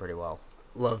been playing pretty well.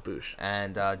 Love Bush.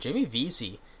 And Jamie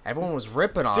Vesey. Everyone was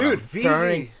ripping on him. Dude,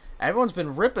 Vesey. Everyone's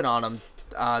been ripping on him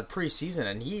preseason,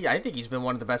 and I think he's been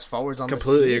one of the best forwards on this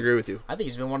team. Completely agree with you. I think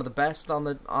he's been one of the best on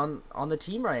the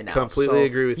team right now. Completely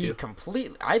agree with you.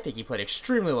 I think he played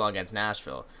extremely well against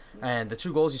Nashville, and the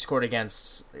 2 goals he scored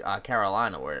against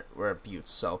Carolina were buttes.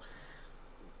 So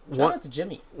shout out to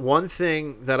Jimmy. One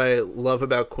thing that I love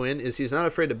about Quinn is he's not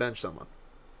afraid to bench someone.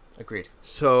 Agreed.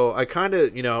 So I kind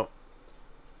of,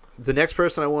 the next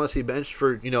person I want to see benched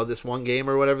for, this one game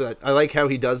or whatever, that I like how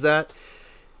he does that.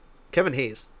 Kevin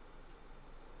Hayes.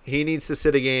 He needs to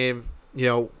sit a game,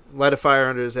 light a fire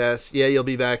under his ass. Yeah, you'll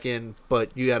be back in,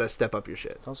 but you got to step up your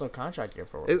shit. It's also a contract year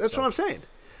for him. That's what I'm saying.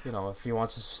 If he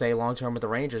wants to stay long-term with the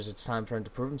Rangers, it's time for him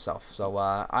to prove himself. So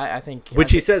I think...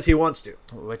 He says he wants to.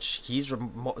 Which he's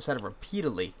said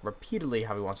repeatedly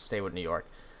how he wants to stay with New York.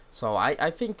 So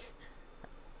I think...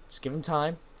 Just give him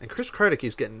time. And Chris Carter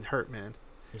keeps getting hurt, man.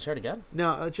 He's hurt again?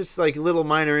 No, just like little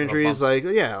minor injuries,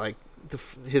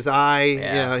 his eye.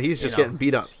 Yeah, he's just getting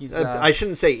beat up. I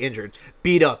shouldn't say injured.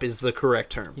 Beat up is the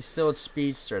correct term. He's still a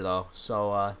speedster, though.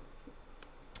 So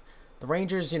the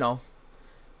Rangers,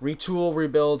 retool,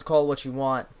 rebuild, call it what you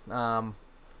want.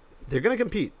 They're going to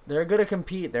compete. They're going to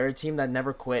compete. They're a team that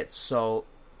never quits. So,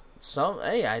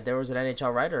 there was an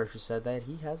NHL writer who said that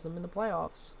he has them in the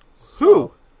playoffs. So,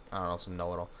 who? I don't know, some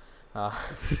know-it-all.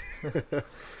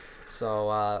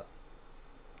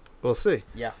 We'll see.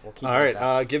 Yeah, we'll keep. All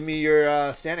right, give me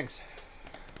your standings.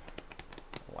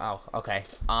 Wow. Okay.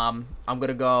 I'm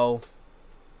gonna go.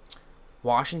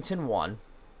 Washington 1,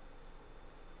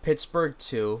 Pittsburgh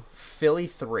 2, Philly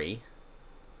 3,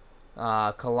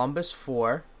 Columbus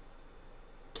 4,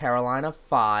 Carolina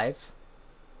 5,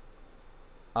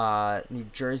 New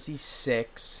Jersey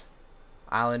 6,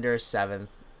 Islanders 7th,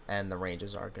 and the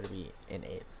Rangers are gonna be in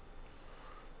 8th.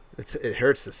 It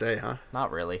hurts to say, huh?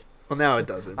 Not really. Well, now it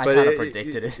doesn't. I kind of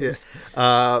predicted it.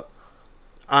 Yeah.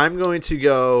 I'm going to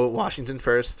go Washington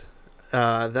first.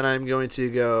 Then I'm going to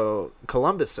go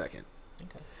Columbus second.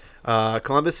 Okay.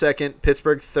 Columbus second,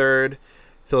 Pittsburgh third,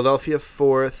 Philadelphia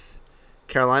fourth,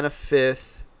 Carolina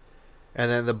fifth, and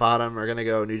then the bottom are going to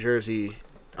go New Jersey,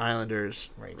 Islanders,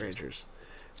 Rangers.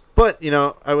 But,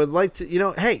 I would like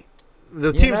to, hey,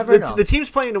 the team's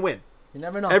playing to win. You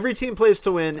never know. Every team plays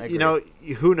to win.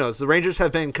 Who knows? The Rangers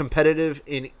have been competitive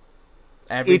in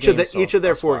each of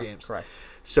their 4 games. Correct.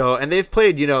 So, and they've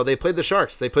played, they played the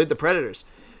Sharks. They played the Predators.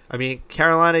 I mean,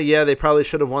 Carolina, yeah, they probably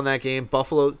should have won that game.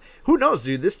 Buffalo, who knows,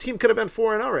 dude? This team could have been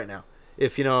 4-0 right now.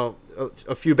 If,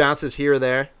 a few bounces here or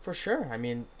there. For sure. I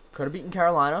mean, could have beaten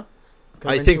Carolina.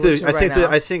 I think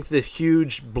the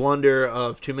huge blunder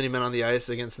of too many men on the ice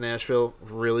against Nashville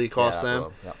really cost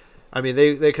them. Yep. I mean,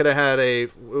 they could have had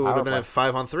it would have been a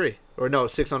 5-on-3 or no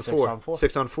 6-on-4,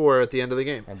 6-on-4 at the end of the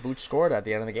game. And Booch scored at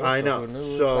the end of the game. I know. Who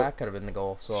knew that could have been the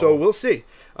goal? So we'll see.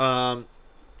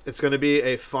 It's going to be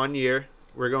a fun year.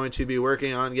 We're going to be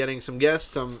working on getting some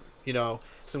guests, some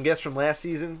guests from last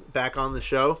season back on the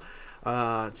show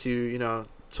to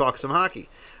talk some hockey.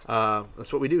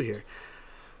 That's what we do here.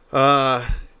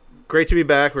 Great to be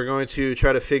back. We're going to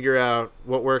try to figure out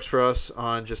what works for us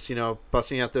on just,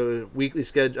 busting out the weekly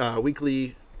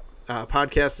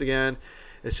podcast again.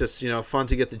 It's just, fun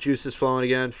to get the juices flowing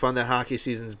again. Fun that hockey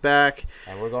season's back.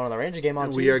 And we're going to the Ranger game on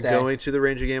Tuesday. We are going to the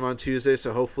Ranger game on Tuesday,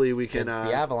 so hopefully we can... Against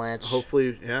the Avalanche.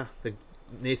 Hopefully, yeah, the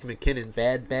Nathan McKinnons.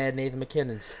 Bad Nathan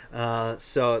McKinnons.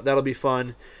 So that'll be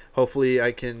fun. Hopefully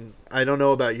I don't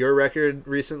know about your record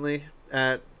recently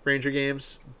at Ranger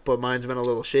games, but mine's been a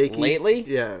little shaky lately.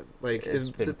 Yeah, like it's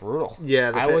been brutal.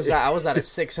 Yeah, I was at a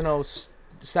 6-0,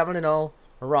 7-0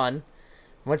 run.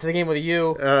 Went to the game with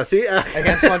you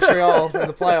against Montreal in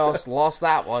the playoffs. Lost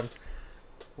that one.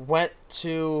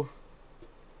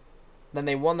 Then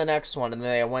they won the next one, and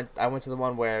then I went to the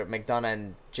one where McDonough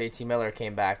and JT Miller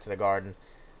came back to the Garden,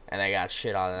 and I got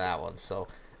shit on in that one. So,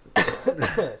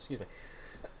 excuse me.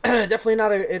 Definitely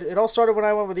not it all started when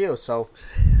I went with you. So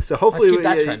hopefully let's keep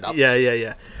that trend up.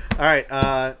 Yeah. All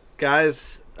right,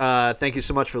 guys. Thank you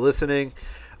so much for listening.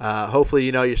 Hopefully,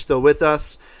 you're still with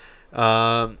us.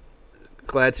 Glad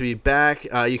to be back.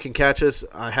 You can catch us.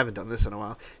 I haven't done this in a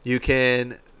while. You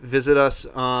can visit us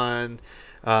on,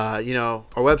 our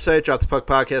website,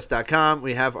 dropthepuckpodcast.com.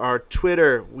 We have our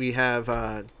Twitter. We have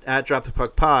at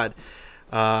dropthepuckpod.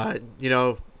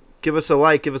 Give us a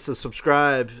like. Give us a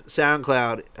subscribe.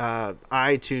 SoundCloud,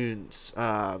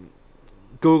 iTunes,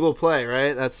 Google Play.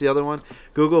 Right, that's the other one.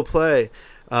 Google Play.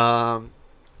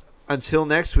 Until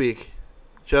next week,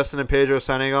 Justin and Pedro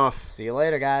signing off. See you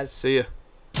later, guys. See ya.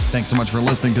 Thanks so much for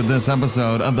listening to this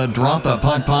episode of the Drop the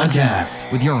Puck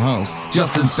Podcast with your hosts,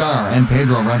 Justin Starr and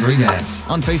Pedro Rodriguez.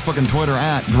 On Facebook and Twitter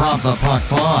at Drop the Puck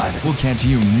Pod. We'll catch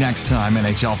you next time,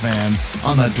 NHL fans,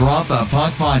 on the Drop the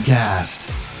Puck Podcast.